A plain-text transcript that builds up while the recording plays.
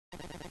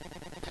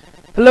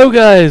Hello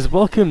guys,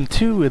 welcome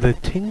to the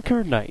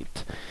Tinker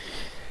Knight.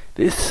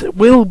 This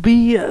will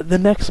be the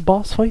next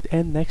boss fight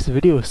and next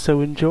video, so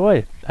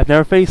enjoy. I've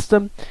never faced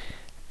him,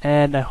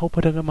 and I hope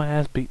I don't get my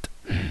ass beat.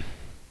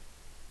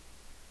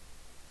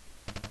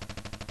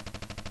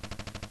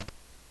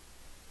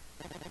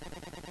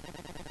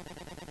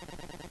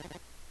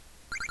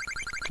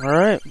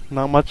 Alright,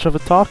 not much of a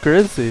talker,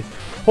 is he?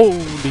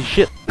 Holy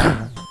shit.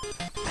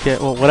 Okay,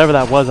 well, whatever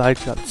that was, I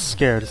got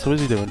scared. So what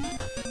is he doing?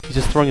 He's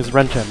just throwing his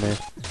wrench at me.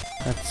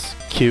 That's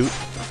cute.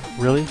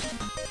 Really?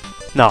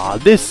 Nah,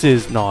 this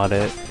is not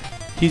it.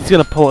 He's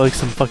gonna pull like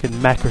some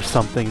fucking mech or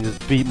something and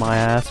just beat my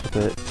ass with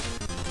it.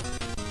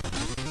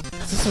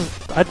 This is...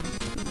 what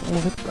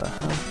the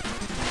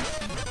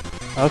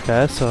hell?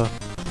 Okay, so...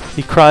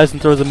 he cries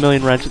and throws a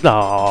million wrenches.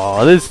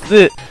 No, this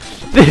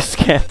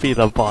can't be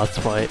the boss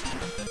fight.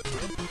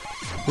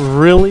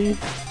 Really?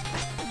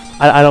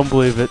 I don't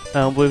believe it. I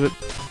don't believe it.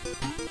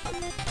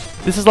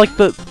 This is like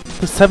the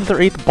 7th or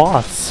 8th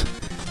boss.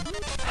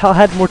 Hell, I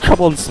had more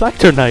trouble in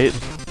Spectre Knight.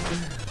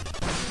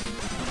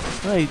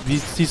 Right,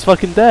 he's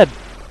fucking dead.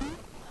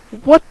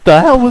 What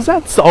the hell was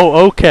that?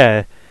 Oh,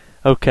 okay.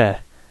 Okay.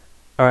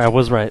 Alright, I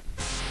was right.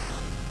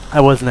 I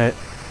wasn't it.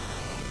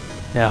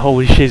 Yeah,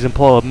 holy shit, he's gonna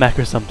pull a mech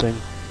or something.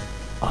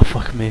 Oh,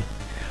 fuck me.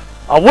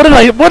 Oh, what did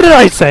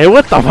I say?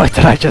 What the fuck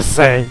did I just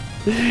say?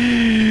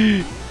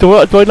 Do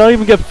I not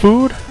even get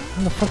food?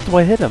 How the fuck do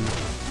I hit him?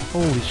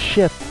 Holy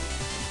shit.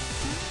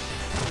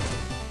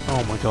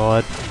 Oh my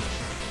god.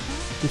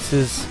 This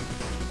is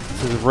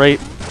rape.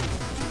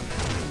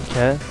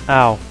 Okay.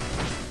 Ow.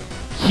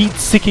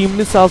 Heat-seeking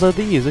missiles are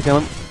these. Okay,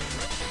 let me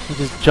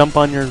just jump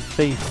on your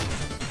face.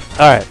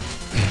 Alright.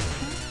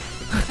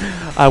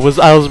 I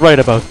was right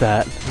about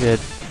that. Good.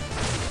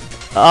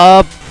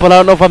 But I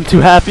don't know if I'm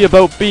too happy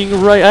about being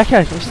right. I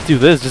can't just do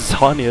this, just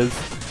Sonya's.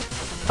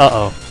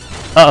 Uh-oh.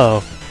 Uh-oh.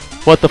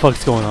 What the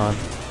fuck's going on?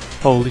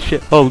 Holy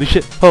shit, holy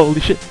shit,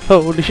 holy shit,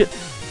 holy shit.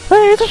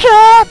 Hey, it's a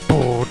shot!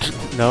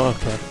 No,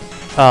 okay.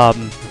 What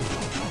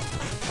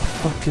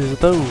the fuck is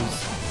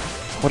those?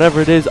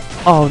 Whatever it is.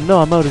 Oh no,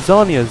 I'm out of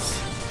Zonya's.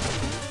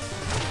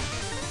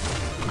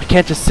 I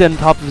can't just sit on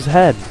top of his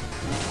head.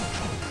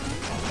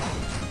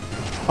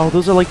 Oh,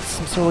 those are like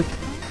some sort of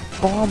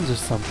like bombs or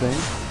something.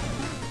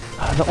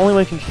 The only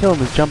way I can kill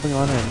him is jumping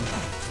on him.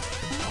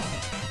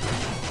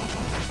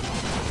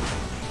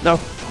 No,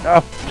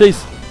 no,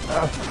 please.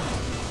 No,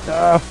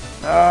 no,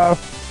 no.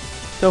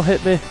 Don't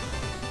hit me.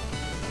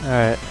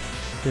 Alright,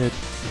 good.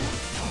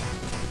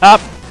 Ah,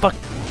 fuck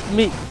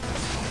me.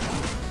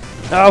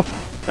 No,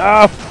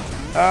 no,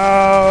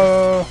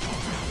 no.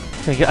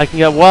 I can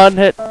get one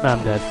hit. No,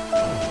 I'm dead.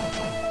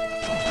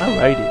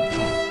 Alrighty.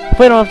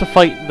 Hopefully I don't have to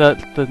fight the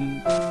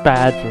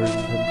bad version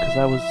of him, because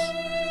I was...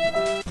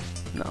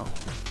 no.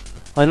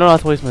 Well, I don't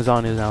have to waste my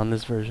Zonias now in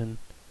this version.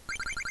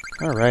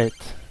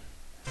 Alright.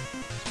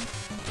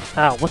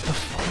 Ow, what the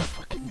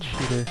fucking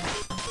cheater.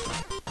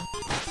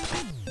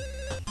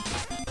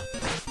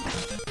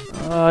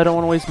 I don't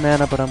want to waste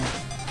mana, but I'm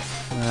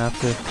gonna have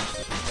to.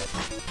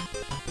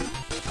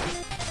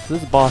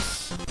 This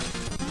boss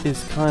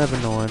is kind of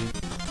annoying.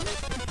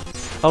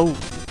 Oh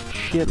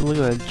shit, look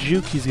at that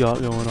juke he's got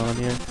going on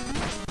here.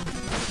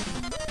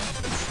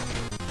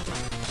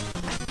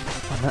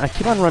 Oh, man, I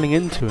keep on running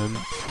into him.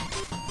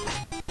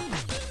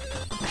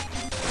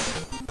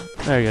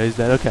 There you go, he's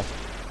dead, okay.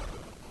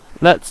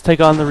 Let's take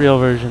on the real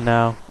version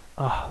now.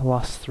 Ah, oh,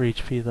 lost 3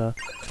 HP though.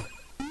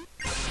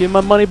 Give me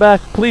my money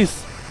back,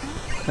 please!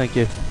 Thank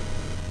you.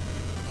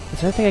 Is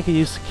there anything I could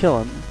use to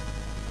kill him?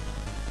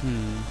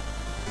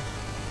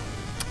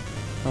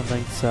 I don't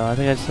think so. I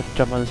think I just have to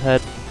jump on his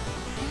head.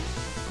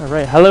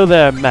 Alright, hello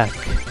there, mech.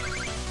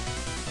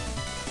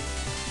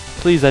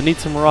 Please, I need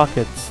some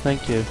rockets.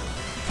 Thank you.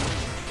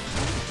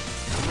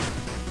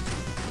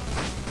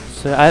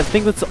 So, I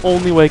think that's the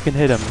only way I can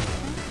hit him.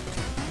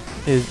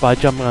 Is by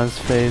jumping on his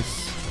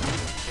face.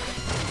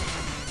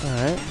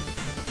 Alright.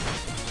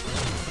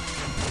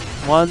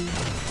 1.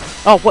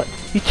 Oh, what?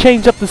 He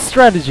changed up the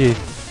strategy!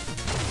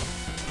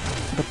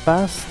 The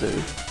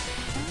bastard.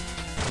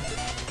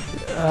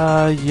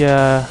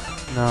 Yeah.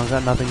 No,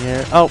 got nothing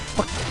here. Oh,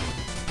 fuck!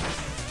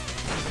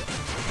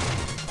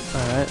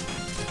 Alright.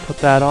 Put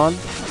that on.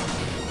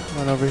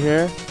 Run over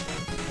here.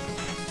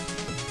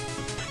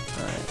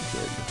 Alright,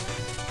 good.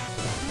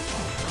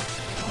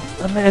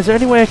 Oh man, is there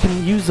any way I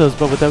can use those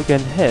but without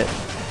getting hit?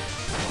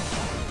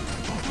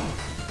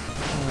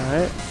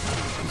 Alright.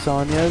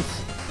 Zonya's.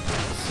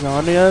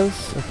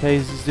 Sonya's. Okay,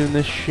 he's doing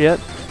this shit.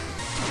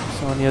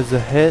 Sonya's a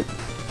hit.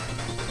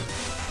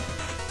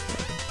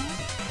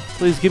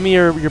 Please give me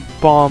your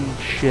bomb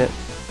shit.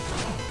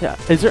 Yeah,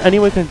 is there any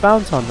way I can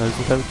bounce on those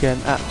without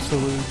getting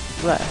absolutely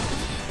wrecked?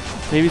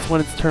 Maybe it's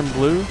when it's turned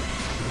blue?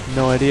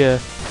 No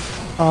idea.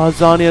 Oh,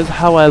 Zonya's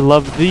how I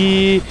love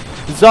thee!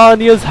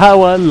 Zonya's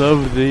how I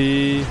love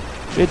thee!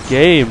 Good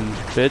game,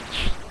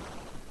 bitch.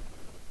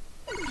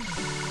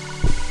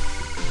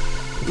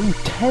 Ooh,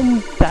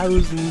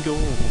 10,000 gold!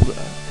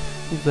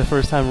 This is the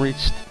first time I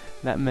reached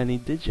that many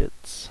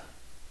digits.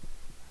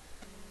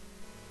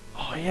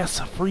 Oh yes,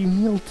 a free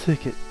meal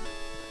ticket.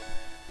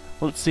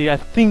 Let's see, I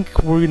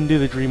think we're gonna do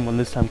the dream one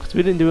this time, because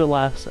we didn't do it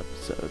last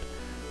episode.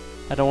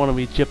 I don't want to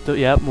be gypped up.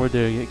 Yep, we're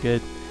doing it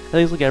good. I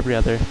think it's like every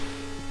other.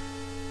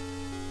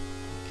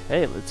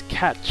 Okay, let's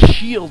catch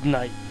Shield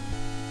Knight.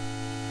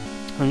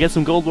 And get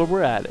some gold while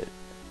we're at it.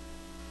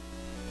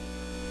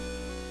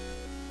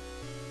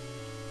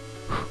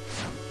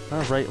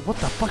 Alright, what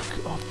the fuck?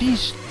 Oh,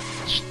 these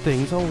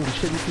things. Holy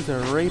shit, these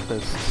are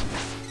rapists.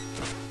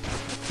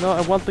 No,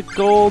 I want the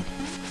gold.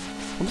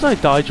 I'm sorry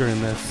I died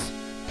during this.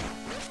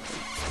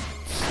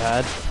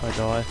 Sad if I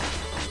die.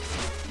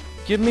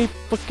 Give me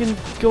fucking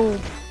gold.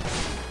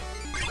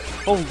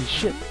 Holy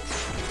shit.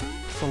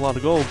 That's a lot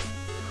of gold.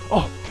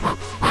 Oh!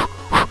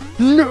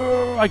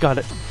 No! I got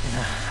it.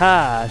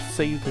 Aha!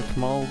 Saved it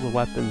from all the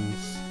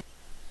weapons.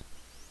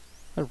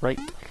 Alright.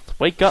 Let's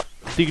wake up.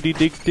 Diggity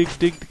dig dig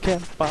dig the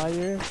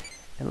campfire.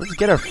 And let's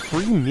get our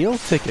free meal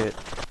ticket.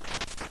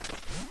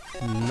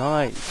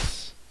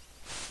 Nice.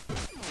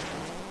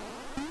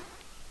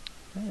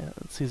 Yeah,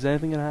 let's see, is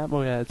anything gonna happen?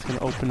 Oh yeah, it's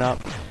gonna open up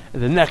in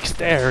the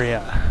next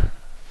area.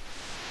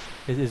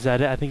 Is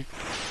that it? I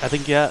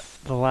think yeah,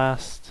 the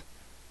last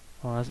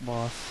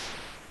boss.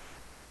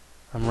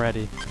 I'm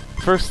ready.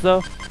 First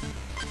though,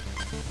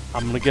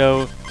 I'm gonna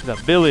go to the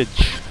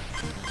village.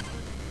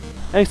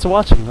 Thanks for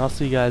watching. I'll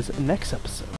see you guys next episode.